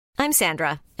I'm Sandra,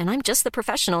 and I'm just the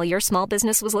professional your small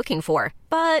business was looking for.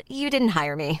 But you didn't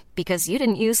hire me because you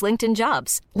didn't use LinkedIn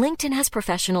Jobs. LinkedIn has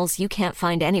professionals you can't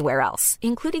find anywhere else,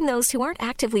 including those who aren't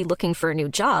actively looking for a new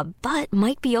job, but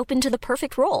might be open to the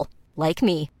perfect role, like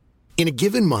me. In a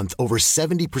given month, over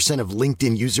 70% of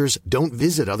LinkedIn users don't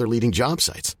visit other leading job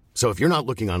sites. So if you're not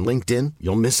looking on LinkedIn,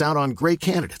 you'll miss out on great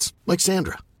candidates like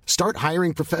Sandra. Start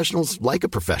hiring professionals like a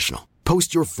professional.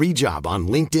 Post your free job on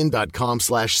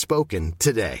linkedin.com/spoken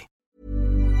today.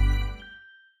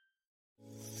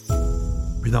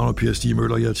 Mit navn er Per Stig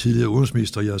Møller, jeg er tidligere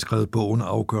udenrigsminister. Jeg har skrevet bogen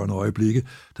Afgørende øjeblikke,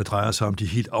 der drejer sig om de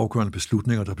helt afgørende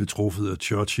beslutninger, der blev truffet af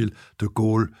Churchill, de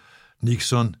Gaulle,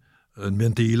 Nixon,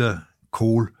 Mandela,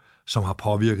 Kohl, som har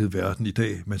påvirket verden i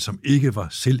dag, men som ikke var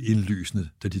selvindlysende,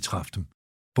 da de traf dem.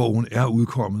 Bogen er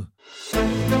udkommet.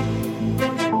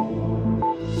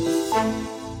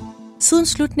 Siden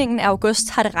slutningen af august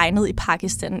har det regnet i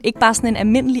Pakistan. Ikke bare sådan en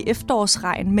almindelig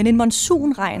efterårsregn, men en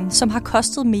monsunregn, som har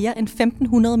kostet mere end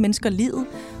 1.500 mennesker livet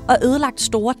og ødelagt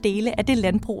store dele af det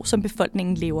landbrug, som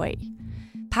befolkningen lever af.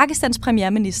 Pakistans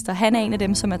premierminister, han er en af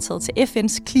dem, som er taget til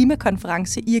FN's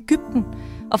klimakonference i Egypten.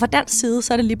 Og fra dansk side,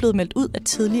 så er det lige blevet meldt ud, at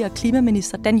tidligere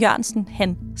klimaminister Dan Jørgensen,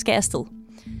 han skal afsted.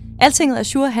 Altinget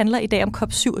Azure handler i dag om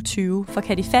COP27, for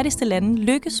kan de fattigste lande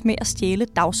lykkes med at stjæle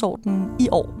dagsordenen i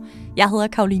år? Jeg hedder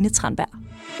Caroline Tranberg.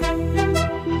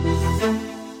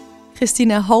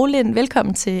 Christina Hovlind,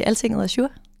 velkommen til Altinget Azure.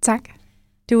 Tak.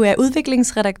 Du er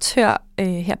udviklingsredaktør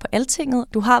her på Altinget.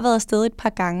 Du har været afsted et par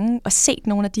gange og set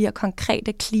nogle af de her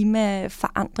konkrete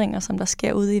klimaforandringer, som der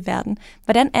sker ude i verden.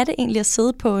 Hvordan er det egentlig at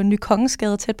sidde på Ny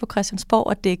Kongensgade tæt på Christiansborg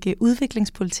og dække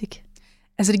udviklingspolitik?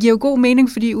 Altså det giver jo god mening,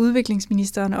 fordi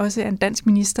udviklingsministeren også er en dansk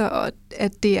minister, og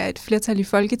at det er et flertal i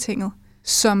Folketinget,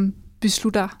 som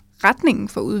beslutter retningen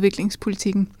for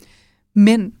udviklingspolitikken.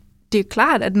 Men det er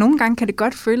klart, at nogle gange kan det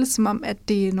godt føles som om, at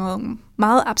det er nogle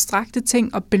meget abstrakte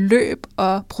ting og beløb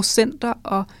og procenter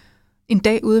og en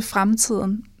dag ude i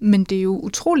fremtiden. Men det er jo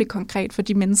utrolig konkret for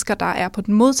de mennesker, der er på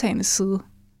den modtagende side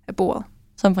af bordet.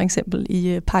 Som for eksempel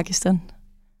i Pakistan.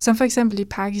 Som for eksempel i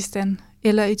Pakistan,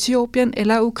 eller Etiopien,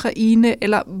 eller Ukraine,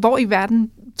 eller hvor i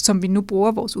verden, som vi nu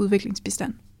bruger vores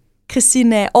udviklingsbistand.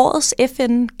 Christina, årets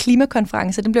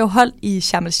FN-klimakonference, den blev holdt i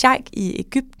Sharm el-Sheikh i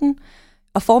Egypten,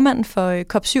 og formanden for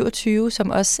COP27, som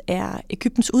også er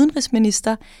Egyptens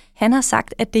udenrigsminister, han har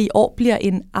sagt, at det i år bliver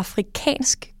en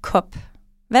afrikansk COP.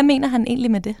 Hvad mener han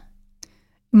egentlig med det?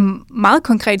 Meget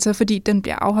konkret så, fordi den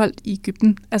bliver afholdt i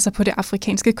Egypten, altså på det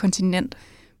afrikanske kontinent.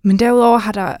 Men derudover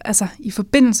har der altså i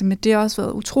forbindelse med det også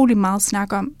været utrolig meget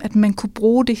snak om, at man kunne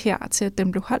bruge det her til, at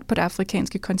den blev holdt på det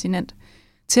afrikanske kontinent,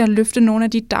 til at løfte nogle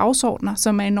af de dagsordner,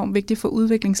 som er enormt vigtige for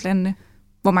udviklingslandene,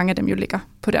 hvor mange af dem jo ligger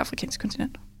på det afrikanske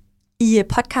kontinent. I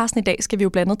podcasten i dag skal vi jo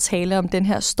blandt andet tale om den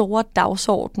her store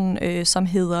dagsorden, som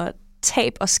hedder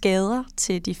tab og skader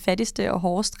til de fattigste og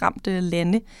hårdest ramte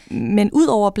lande. Men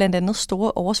udover blandt andet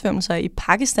store oversvømmelser i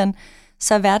Pakistan,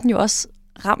 så er verden jo også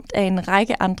ramt af en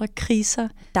række andre kriser.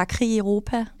 Der er krig i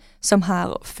Europa, som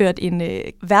har ført en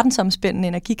verdensomspændende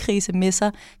energikrise med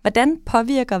sig. Hvordan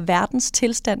påvirker verdens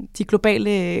tilstand de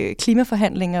globale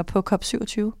klimaforhandlinger på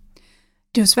COP27?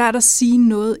 Det er jo svært at sige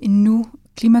noget endnu.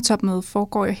 Klimatopmødet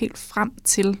foregår jo helt frem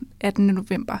til 18.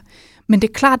 november. Men det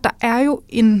er klart, der er jo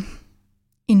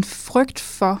en frygt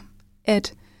for,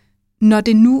 at når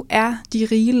det nu er de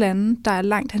rige lande, der er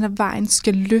langt hen ad vejen,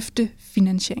 skal løfte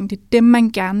finansiering. Det er dem, man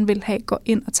gerne vil have, går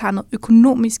ind og tager noget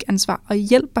økonomisk ansvar og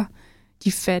hjælper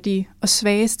de fattige og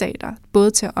svage stater,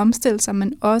 både til at omstille sig,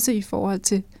 men også i forhold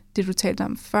til det, du talte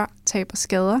om før, tab og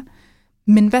skader.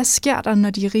 Men hvad sker der, når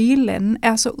de rige lande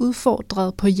er så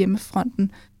udfordret på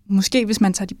hjemmefronten? Måske hvis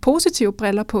man tager de positive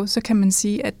briller på, så kan man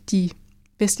sige, at de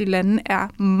vestlige lande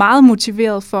er meget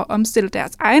motiveret for at omstille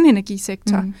deres egen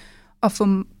energisektor og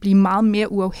blive meget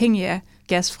mere uafhængige af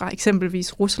gas fra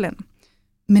eksempelvis Rusland.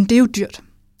 Men det er jo dyrt.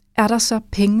 Er der så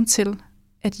penge til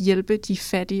at hjælpe de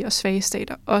fattige og svage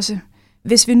stater også?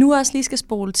 Hvis vi nu også lige skal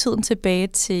spole tiden tilbage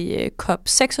til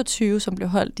COP26, som blev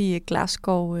holdt i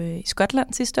Glasgow i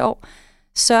Skotland sidste år,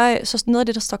 så noget af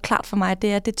det, der står klart for mig,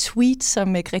 det er det tweet,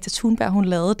 som Greta Thunberg hun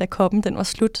lavede, da COP'en den var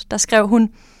slut. Der skrev hun,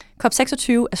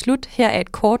 COP26 er slut, her er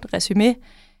et kort resumé,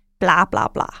 bla bla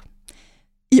bla.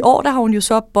 I år der har hun jo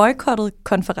så boykottet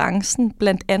konferencen,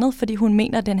 blandt andet fordi hun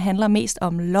mener, at den handler mest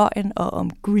om løgn og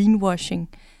om greenwashing.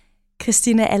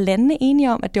 Christina, er landene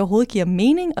enige om, at det overhovedet giver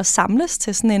mening at samles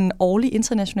til sådan en årlig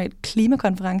international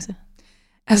klimakonference?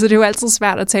 Altså det er jo altid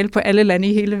svært at tale på alle lande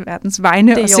i hele verdens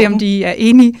vegne og se, om de er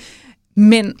enige.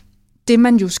 Men det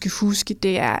man jo skal huske,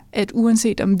 det er, at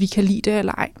uanset om vi kan lide det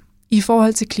eller ej, i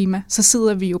forhold til klima, så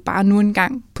sidder vi jo bare nu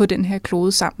engang på den her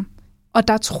klode sammen. Og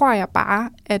der tror jeg bare,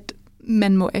 at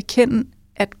man må erkende,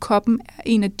 at COP'en er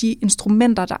en af de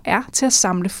instrumenter, der er til at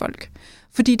samle folk.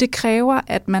 Fordi det kræver,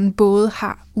 at man både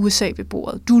har USA ved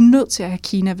bordet. Du er nødt til at have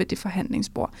Kina ved det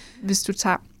forhandlingsbord. Hvis du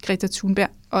tager Greta Thunberg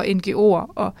og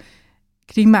NGO'er og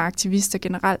klimaaktivister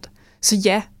generelt. Så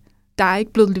ja, der er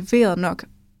ikke blevet leveret nok.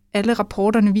 Alle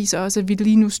rapporterne viser også, at vi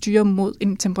lige nu styrer mod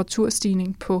en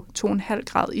temperaturstigning på 2,5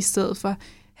 grader i stedet for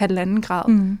 1,5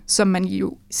 grad, som man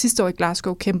jo sidste år i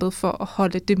Glasgow kæmpede for at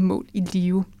holde det mål i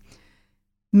live.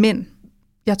 Men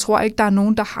jeg tror ikke, der er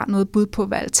nogen, der har noget bud på,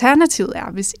 hvad alternativet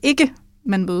er, hvis ikke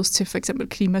man mødes til for eksempel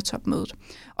klimatopmødet.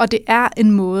 Og det er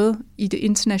en måde i det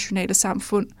internationale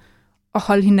samfund at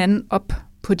holde hinanden op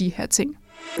på de her ting.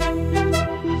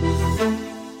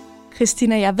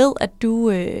 Christina, jeg ved, at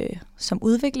du som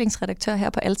udviklingsredaktør her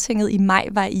på Altinget i maj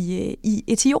var i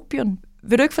Etiopien.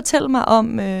 Vil du ikke fortælle mig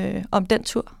om den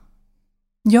tur?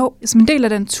 Jo, som en del af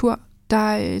den tur,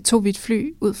 der tog vi et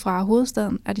fly ud fra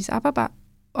hovedstaden Addis Ababa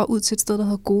og ud til et sted, der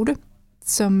hedder Gode,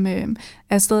 som er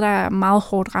et sted, der er meget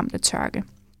hårdt ramt af tørke.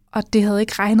 Og det havde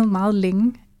ikke regnet meget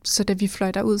længe, så da vi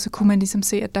fløj derud, så kunne man ligesom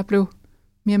se, at der blev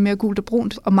mere og mere gult og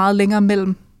brunt og meget længere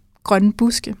mellem grønne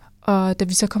buske. Og da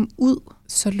vi så kom ud,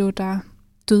 så lå der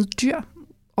døde dyr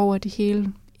over det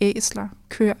hele. Æsler,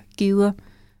 køer, geder.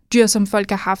 Dyr, som folk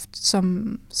har haft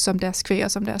som deres kvæg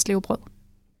og som deres levebrød.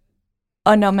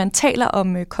 Og når man taler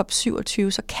om COP27,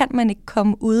 så kan man ikke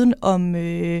komme uden om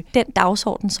den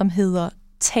dagsorden, som hedder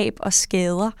tab og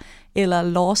skader, eller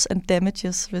loss and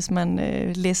damages, hvis man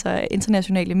læser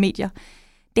internationale medier.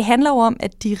 Det handler jo om,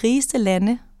 at de rigeste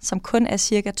lande, som kun er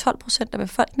cirka 12% af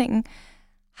befolkningen,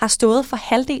 har stået for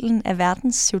halvdelen af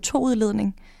verdens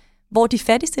CO2-udledning, hvor de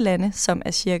fattigste lande, som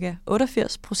er cirka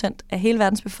 88% af hele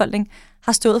verdens befolkning,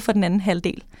 har stået for den anden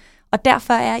halvdel. Og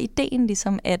derfor er ideen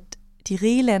ligesom, at de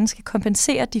rige lande skal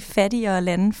kompensere de fattigere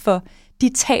lande for de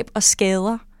tab og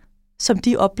skader, som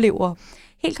de oplever.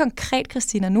 Helt konkret,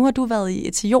 Christina, nu har du været i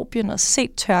Etiopien og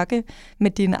set tørke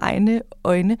med dine egne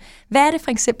øjne. Hvad er det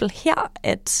for eksempel her,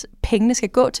 at pengene skal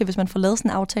gå til, hvis man får lavet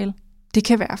sådan en aftale? Det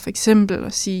kan være for eksempel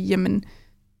at sige, jamen,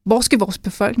 hvor skal vores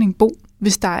befolkning bo,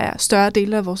 hvis der er større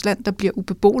dele af vores land, der bliver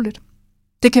ubeboeligt?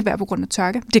 Det kan være på grund af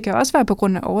tørke. Det kan også være på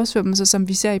grund af oversvømmelser, som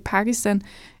vi ser i Pakistan,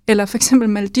 eller for eksempel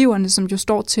Maldiverne, som jo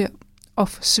står til at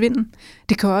forsvinde.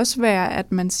 Det kan også være,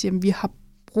 at man siger, at vi har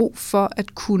brug for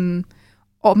at kunne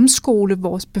omskole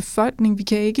vores befolkning. Vi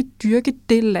kan ikke dyrke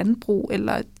det landbrug,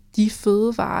 eller de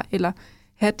fødevarer, eller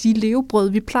have de levebrød,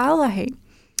 vi plejede at have.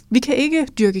 Vi kan ikke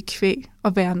dyrke kvæg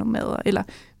og være nomader, eller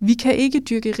vi kan ikke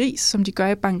dyrke ris, som de gør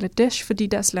i Bangladesh, fordi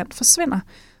deres land forsvinder.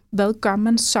 Hvad gør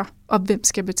man så, og hvem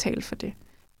skal betale for det?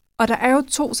 Og der er jo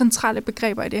 2 centrale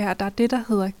begreber i det her. Der er det, der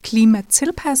hedder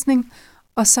klimatilpasning,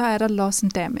 og så er der loss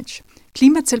and damage.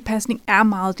 Klimatilpasning er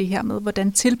meget det her med,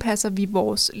 hvordan tilpasser vi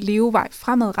vores levevej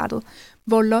fremadrettet,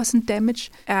 hvor loss and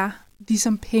damage er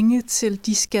ligesom penge til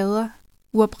de skader,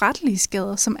 uoprettelige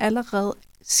skader, som allerede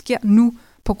sker nu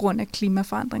på grund af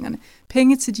klimaforandringerne.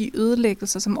 Penge til de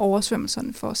ødelæggelser, som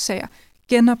oversvømmelserne forårsager,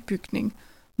 genopbygning,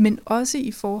 men også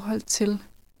i forhold til,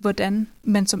 hvordan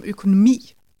man som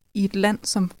økonomi i et land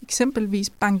som eksempelvis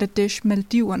Bangladesh,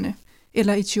 Maldiverne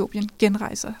eller Etiopien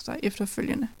genrejser sig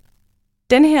efterfølgende.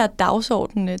 Den her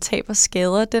dagsorden, tab og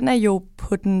skader, den er jo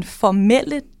på den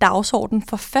formelle dagsorden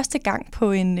for første gang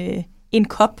på en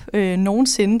COP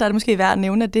nogensinde. Der er det måske værd at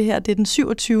nævne, at det her det er den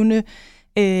 27.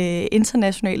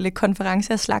 internationale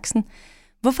konference af slagsen.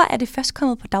 Hvorfor er det først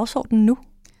kommet på dagsordenen nu?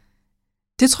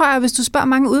 Det tror jeg, hvis du spørger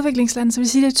mange udviklingslande, så vil jeg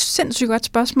sige, at det er et sindssygt godt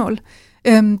spørgsmål.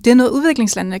 Det er noget,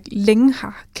 udviklingslandene længe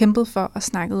har kæmpet for og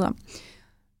snakket om.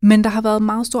 Men der har været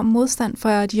meget stor modstand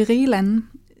fra de rige lande.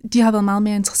 De har været meget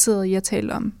mere interesserede i at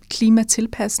tale om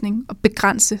klimatilpasning og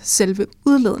begrænse selve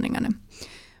udledningerne.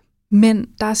 Men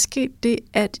der er sket det,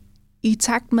 at i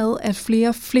takt med, at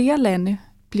flere lande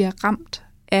bliver ramt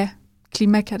af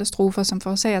klimakatastrofer, som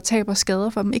forårsager tab og skader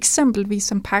for dem, eksempelvis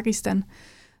som Pakistan,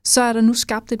 så er der nu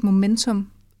skabt et momentum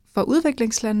for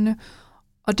udviklingslandene,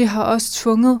 og det har også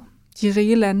tvunget de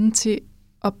rige lande til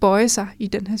at bøje sig i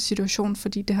den her situation,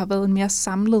 fordi det har været en mere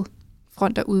samlet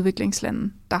front af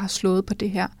udviklingslande, der har slået på det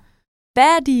her. Hvad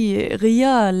er de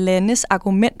rigere landes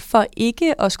argument for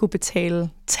ikke at skulle betale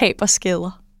tab og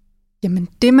skader? Jamen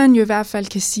det man jo i hvert fald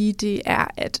kan sige, det er,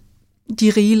 at de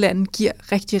rige lande giver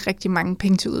rigtig, rigtig mange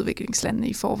penge til udviklingslandene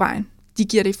i forvejen. De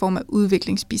giver det i form af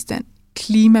udviklingsbistand,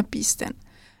 klimabistand.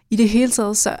 I det hele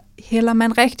taget så hælder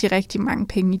man rigtig, rigtig mange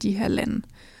penge i de her lande.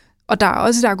 Og der er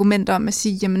også et argument om at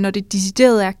sige, jamen når det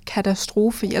decideret er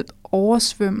katastrofehjælp,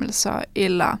 oversvømmelser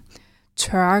eller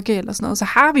tørke eller sådan noget, så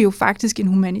har vi jo faktisk en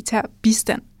humanitær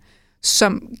bistand,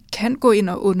 som kan gå ind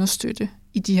og understøtte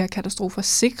i de her katastrofer,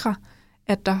 sikre,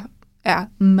 at der er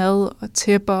mad og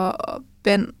tæpper og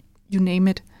vand you name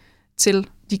it, til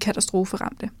de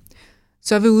katastroferamte.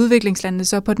 Så vil udviklingslandene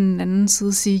så på den anden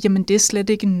side sige, jamen det er slet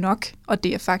ikke nok, og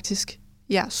det er faktisk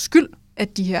jeres skyld,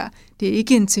 at det er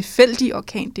ikke en tilfældig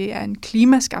orkan, det er en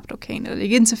klimaskabt orkan, eller det er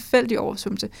ikke en tilfældig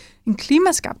oversvømmelse, en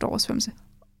klimaskabt oversvømmelse.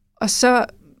 Og så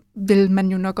vil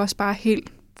man jo nok også bare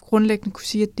helt grundlæggende kunne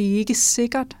sige, at det er ikke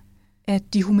sikkert,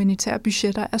 at de humanitære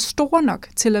budgetter er store nok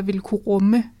til at ville kunne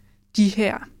rumme de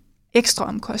her ekstra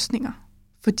omkostninger,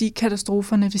 fordi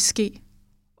katastroferne vil ske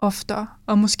oftere,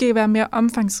 og måske være mere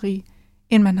omfangsrige,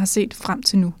 end man har set frem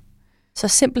til nu. Så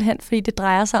simpelthen, fordi det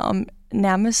drejer sig om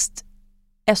nærmest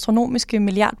astronomiske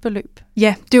milliardbeløb?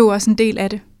 Ja, det er jo også en del af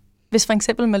det. Hvis for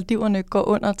eksempel Maldiverne går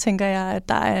under, tænker jeg, at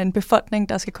der er en befolkning,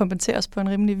 der skal kompenseres på en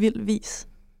rimelig vild vis.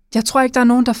 Jeg tror ikke, der er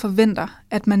nogen, der forventer,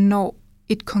 at man når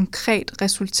et konkret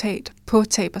resultat på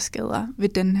tab og skader ved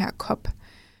den her COP.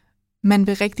 Man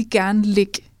vil rigtig gerne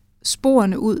lægge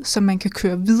sporene ud, så man kan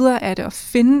køre videre af det og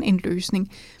finde en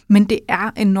løsning. Men det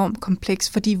er enormt kompleks,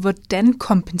 fordi hvordan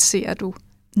kompenserer du,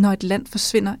 når et land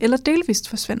forsvinder eller delvist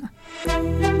forsvinder?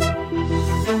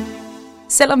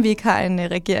 Selvom vi ikke har en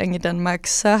regering i Danmark,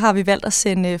 så har vi valgt at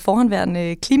sende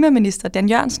forhåndværende klimaminister Dan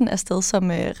Jørgensen afsted som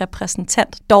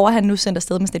repræsentant. Dog er han nu sendt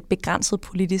afsted med sådan et begrænset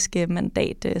politisk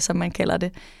mandat, som man kalder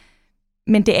det.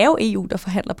 Men det er jo EU, der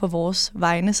forhandler på vores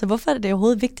vegne, så hvorfor er det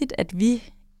overhovedet vigtigt, at vi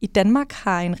i Danmark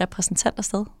har en repræsentant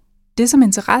afsted? Det, som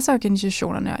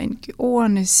interesseorganisationerne og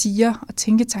NGO'erne siger og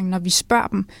tænketanken, når vi spørger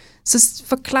dem, så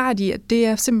forklarer de, at det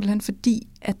er simpelthen fordi,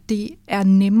 at det er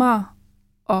nemmere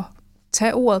at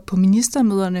tage ordet på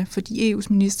ministermøderne, fordi EU's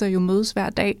minister jo mødes hver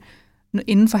dag,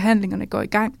 inden forhandlingerne går i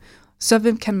gang.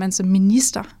 Så kan man som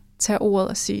minister tage ordet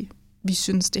og sige, vi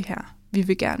synes det her, vi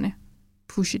vil gerne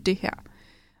pushe det her.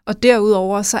 Og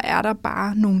derudover så er der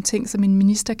bare nogle ting, som en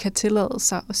minister kan tillade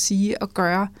sig at sige og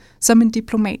gøre, som en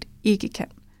diplomat ikke kan.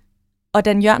 Og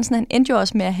Dan Jørgensen, han endte jo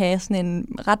også med at have sådan en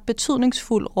ret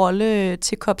betydningsfuld rolle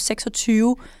til COP26.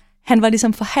 Han var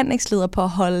ligesom forhandlingsleder på at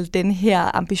holde den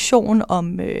her ambition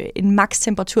om en maks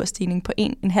temperaturstigning på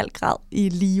 1,5 grad i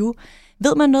live.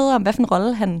 Ved man noget om, hvilken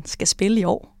rolle han skal spille i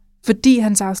år? Fordi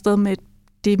han tager afsted med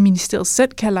det, ministeriet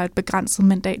selv kalder et begrænset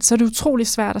mandat, så er det utrolig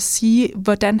svært at sige,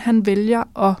 hvordan han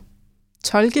vælger at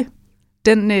tolke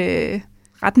den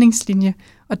retningslinje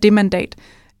og det mandat.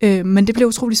 Men det bliver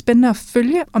utrolig spændende at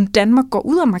følge, om Danmark går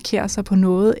ud og markerer sig på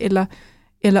noget,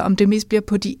 eller om det mest bliver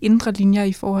på de indre linjer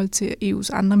i forhold til EU's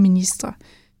andre ministre.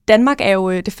 Danmark er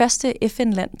jo det første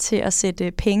FN-land til at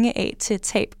sætte penge af til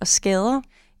tab og skader.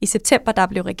 I september der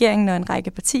blev regeringen og en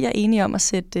række partier enige om at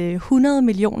sætte 100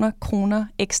 millioner kroner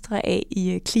ekstra af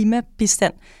i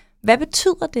klimabistand. Hvad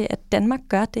betyder det, at Danmark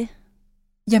gør det?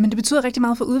 Jamen, det betyder rigtig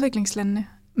meget for udviklingslandene.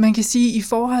 Man kan sige, at i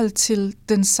forhold til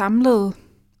den samlede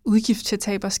udgift til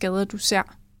tab og skader, du ser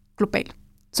globalt,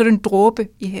 så er det en dråbe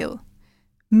i havet.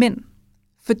 Men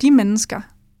for de mennesker,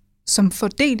 som får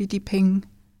del i de penge,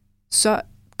 så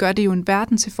gør det jo en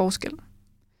verden til forskel.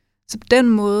 Så på den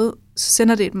måde så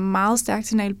sender det et meget stærkt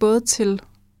signal både til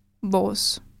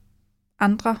vores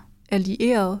andre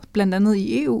allierede, blandt andet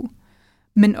i EU,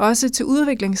 men også til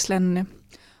udviklingslandene.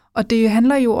 Og det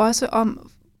handler jo også om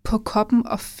på koppen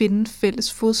at finde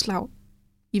fælles fodslag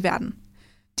i verden.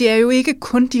 Det er jo ikke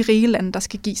kun de rige lande, der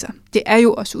skal give sig. Det er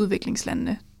jo også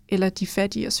udviklingslandene, eller de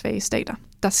fattige og svage stater,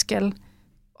 der skal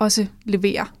også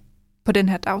levere på den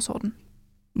her dagsorden.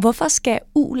 Hvorfor skal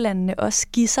U-landene også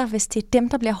give sig, hvis det er dem,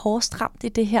 der bliver hårdest ramt i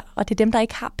det her, og det er dem, der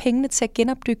ikke har pengene til at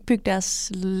genopbygge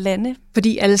deres lande?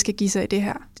 Fordi alle skal give sig i det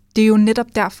her. Det er jo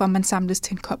netop derfor, man samles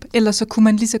til en COP. Ellers så kunne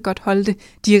man lige så godt holde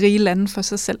de rige lande for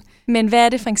sig selv. Men hvad er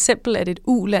det for eksempel, at et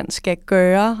U-land skal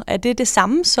gøre? Er det det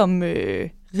samme som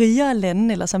rigere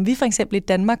lande, eller som vi for eksempel i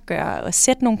Danmark gør, og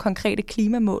sætte nogle konkrete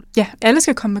klimamål? Ja, alle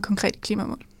skal komme med konkrete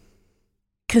klimamål.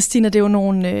 Christina, det er jo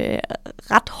nogle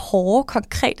ret hårde,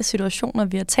 konkrete situationer,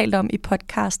 vi har talt om i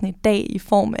podcasten i dag, i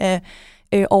form af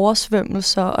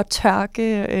oversvømmelser og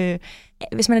tørke.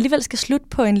 Hvis man alligevel skal slutte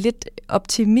på en lidt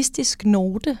optimistisk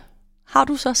note, har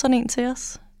du så sådan en til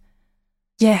os?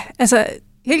 Ja, altså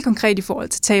helt konkret i forhold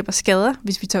til tab og skader,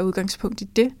 hvis vi tager udgangspunkt i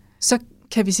det, så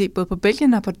kan vi se både på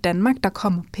Belgien og på Danmark, der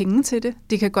kommer penge til det.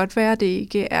 Det kan godt være, at det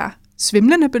ikke er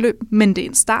svimlende beløb, men det er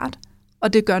en start,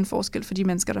 og det gør en forskel for de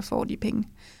mennesker, der får de penge.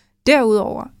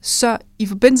 Derudover, så i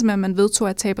forbindelse med, at man vedtog,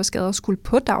 at tab og skader skulle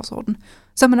på dagsordenen,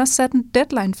 så har man også sat en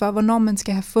deadline for, hvornår man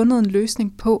skal have fundet en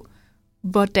løsning på,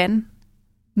 hvordan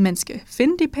man skal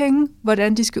finde de penge,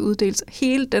 hvordan de skal uddeles,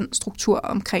 hele den struktur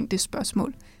omkring det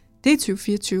spørgsmål. Det er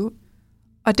 2024,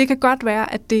 og det kan godt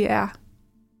være, at det er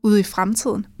ude i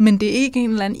fremtiden, men det er ikke en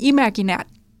eller anden imaginær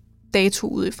dato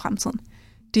ude i fremtiden.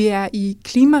 Det er i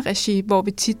klimaregi, hvor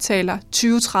vi tit taler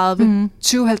 2030,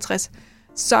 2050.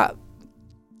 Så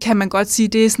kan man godt sige,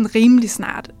 det er sådan rimelig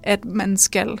snart, at man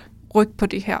skal rykke på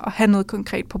det her og have noget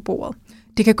konkret på bordet.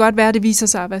 Det kan godt være, at det viser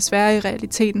sig at være sværere i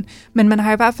realiteten, men man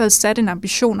har i hvert fald sat en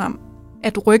ambition om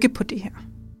at rykke på det her.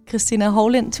 Christina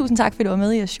Hovlind, tusind tak, fordi du var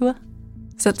med i Azure.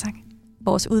 Selv tak.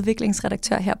 Vores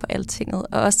udviklingsredaktør her på Altinget,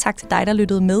 og også tak til dig, der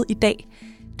lyttede med i dag.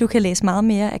 Du kan læse meget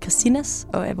mere af Christinas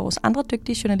og af vores andre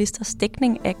dygtige journalisters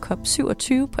dækning af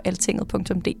COP27 på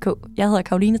altinget.dk. Jeg hedder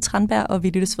Karoline Tranberg, og vi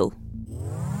lyttes ved.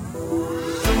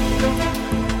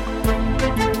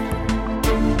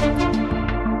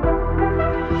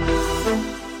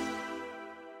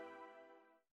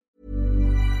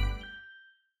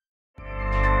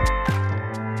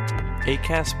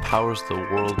 Acast powers the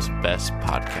world's best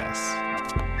podcasts.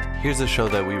 Here's a show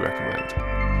that we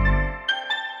recommend.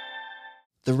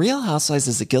 The Real Housewives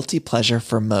is a guilty pleasure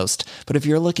for most, but if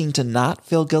you're looking to not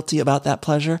feel guilty about that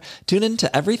pleasure, tune in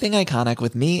to Everything Iconic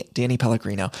with me, Danny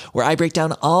Pellegrino, where I break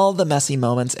down all the messy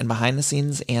moments and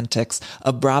behind-the-scenes antics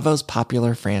of Bravo's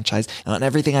popular franchise. And on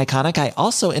Everything Iconic, I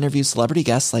also interview celebrity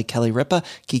guests like Kelly Ripa,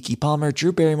 Keke Palmer,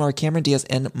 Drew Barrymore, Cameron Diaz,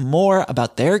 and more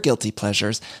about their guilty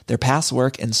pleasures, their past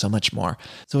work, and so much more.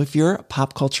 So if you're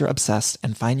pop culture obsessed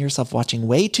and find yourself watching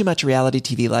way too much reality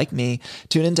TV like me,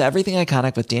 tune in to Everything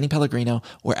Iconic with Danny Pellegrino,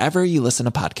 wherever you listen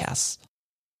to podcasts.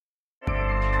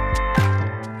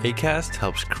 Acast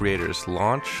helps creators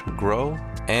launch, grow,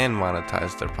 and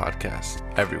monetize their podcasts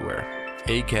everywhere.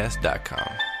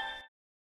 Acast.com.